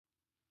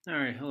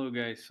Alright, hello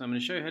guys. So I'm going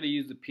to show you how to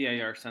use the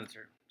PIR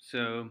sensor.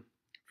 So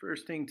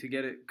first thing to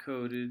get it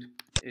coded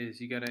is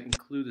you got to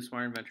include the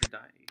smart inventor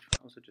dot in each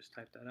file. So just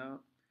type that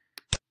out.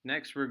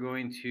 Next we're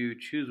going to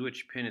choose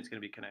which pin it's going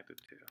to be connected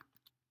to.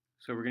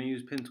 So we're going to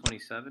use pin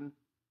 27.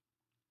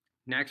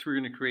 Next we're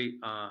going to create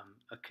a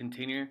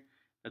container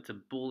that's a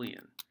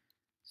boolean.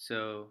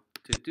 So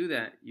to do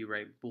that you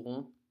write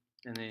bool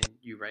and then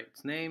you write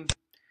its name,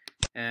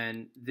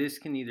 and this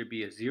can either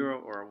be a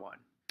 0 or a 1.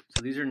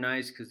 So these are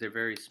nice because they're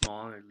very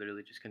small and they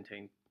literally just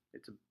contain,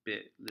 it's a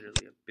bit,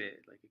 literally a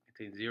bit, like it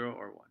contains 0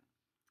 or 1.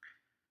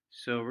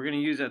 So we're going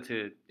to use that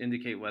to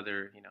indicate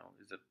whether,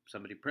 is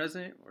somebody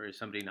present or is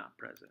somebody not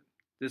present.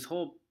 This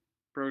whole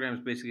program is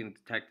basically going to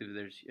detect if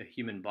there's a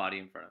human body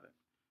in front of it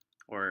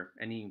or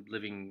any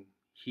living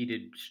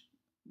heated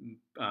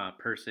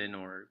person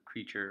or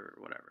creature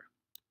or whatever.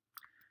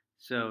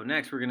 So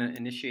next we're going to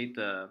initiate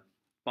the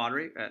baud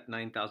rate at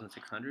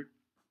 9,600.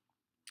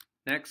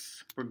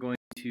 Next, we're going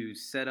to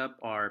set up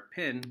our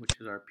pin, which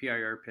is our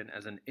PIR pin,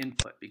 as an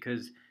input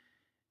because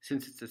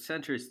since it's a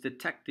sensor, it's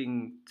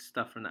detecting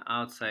stuff from the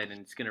outside and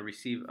it's going to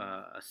receive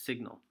a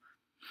signal.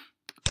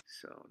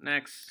 So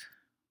next,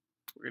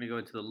 we're going to go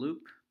into the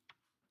loop,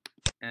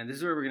 and this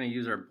is where we're going to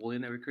use our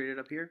boolean that we created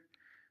up here.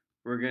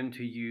 We're going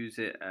to use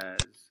it as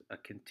a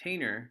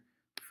container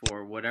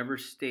for whatever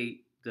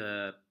state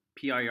the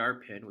PIR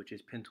pin, which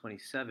is pin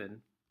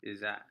 27,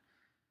 is at.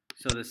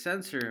 So the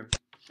sensor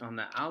on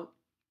the out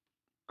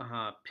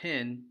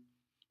pin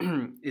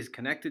is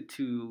connected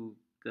to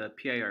the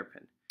PIR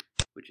pin,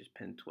 which is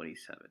pin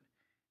 27.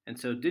 And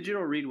so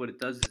digital read, what it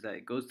does is that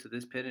it goes to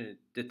this pin and it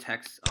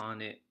detects on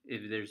it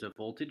if there's a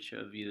voltage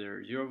of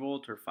either 0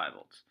 volt or 5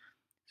 volts.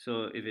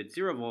 So if it's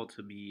 0 volts,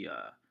 it'll be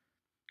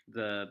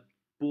the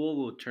bool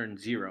will turn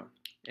 0.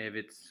 If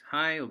it's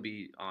high, it'll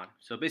be on.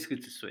 So basically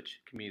it's a switch.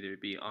 It can either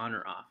be on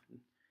or off.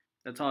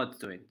 That's all it's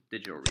doing,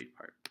 digital read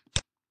part.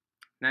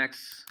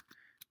 Next,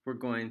 we're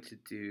going to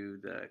do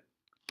the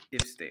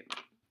if statement.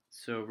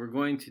 So we're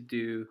going to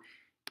do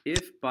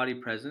if body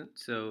present.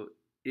 So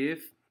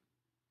if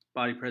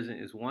body present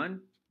is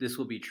 1, this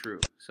will be true.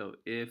 So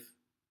if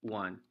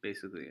 1,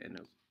 basically, and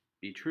it'll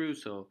be true,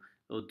 so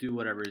it'll do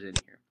whatever is in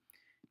here.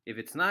 If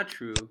it's not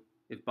true,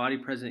 if body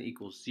present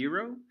equals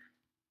 0,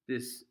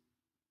 this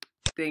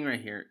thing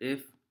right here,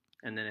 if,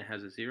 and then it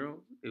has a 0,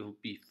 it will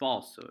be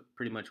false, so it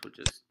pretty much will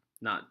just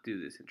not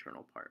do this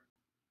internal part.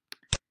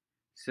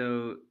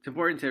 So it's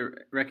important to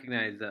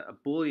recognize that a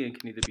boolean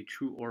can either be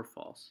true or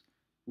false,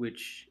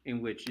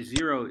 in which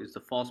 0 is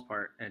the false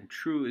part and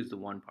true is the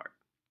 1 part.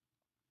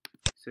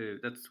 So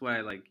that's why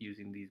I like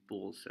using these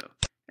bools. So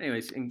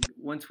anyways,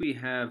 once we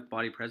have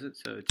body present,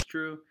 so it's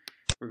true,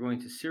 we're going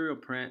to serial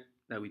print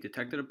that we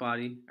detected a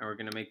body, and we're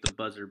going to make the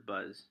buzzer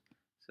buzz.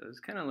 So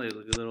it's kind of like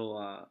a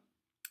little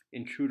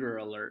intruder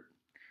alert.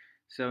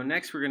 So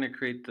next we're going to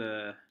create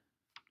the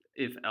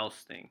if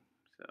else thing.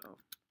 So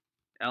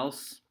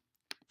else,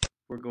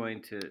 we're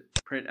going to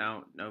print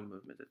out no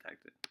movement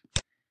detected.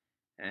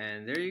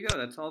 And there you go.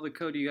 That's all the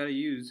code you got to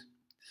use.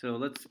 So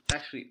let's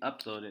actually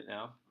upload it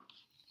now.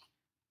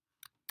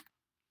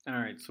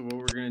 Alright, so what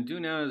we're going to do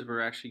now is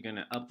we're actually going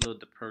to upload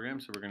the program.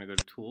 So we're going to go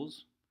to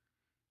Tools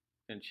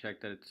and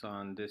check that it's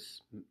on this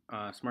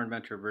Smart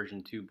Inventor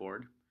version 2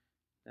 board.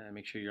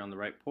 Make sure you're on the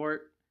right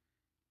port.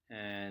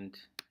 And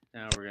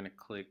now we're going to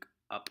click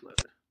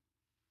Upload.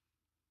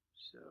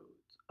 So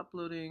it's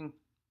uploading.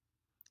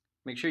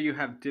 Make sure you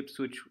have dip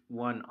switch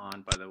 1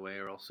 on, by the way,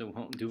 or else it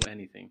won't do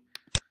anything.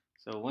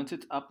 So once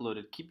it's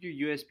uploaded, keep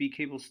your USB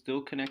cable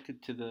still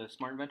connected to the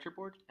Smart Inventor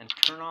board and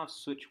turn off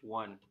switch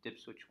 1, dip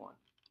switch 1.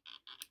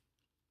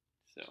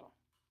 So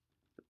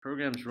the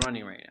program's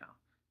running right now.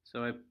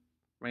 So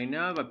right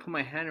now, if I put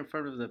my hand in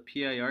front of the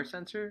PIR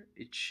sensor,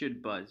 it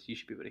should buzz. You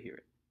should be able to hear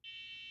it.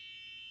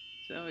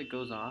 So it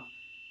goes off.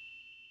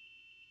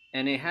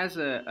 And it has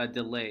a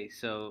delay.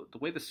 So the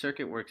way the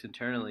circuit works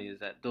internally is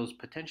that those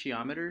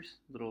potentiometers,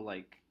 little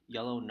like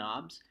yellow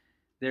knobs,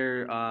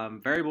 they're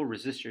variable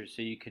resistors.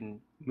 So you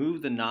can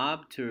move the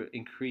knob to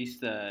increase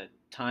the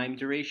time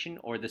duration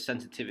or the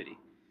sensitivity.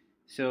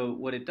 So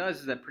what it does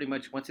is that pretty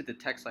much once it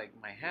detects like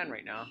my hand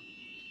right now,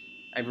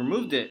 I've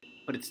removed it,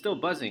 but it's still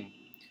buzzing.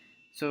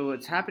 So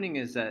what's happening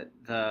is that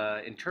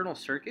the internal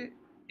circuit,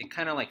 it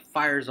kind of like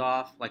fires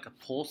off like a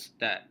pulse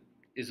that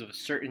is of a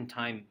certain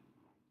time.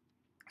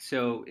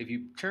 So if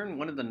you turn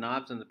one of the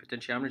knobs on the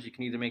potentiometers, you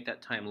can either make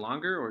that time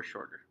longer or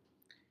shorter.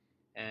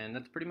 And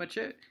that's pretty much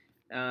it.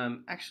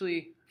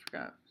 Actually, I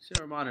forgot,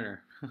 serial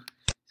monitor.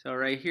 So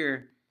right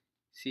here,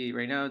 see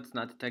right now it's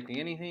not detecting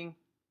anything.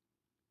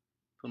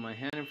 Put my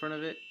hand in front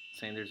of it,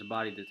 saying there's a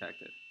body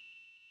detected.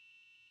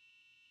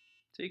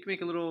 So you can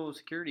make a little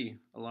security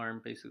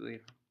alarm basically,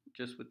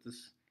 just with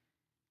this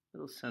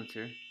little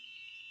sensor.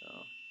 So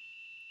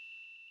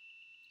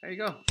there you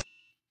go.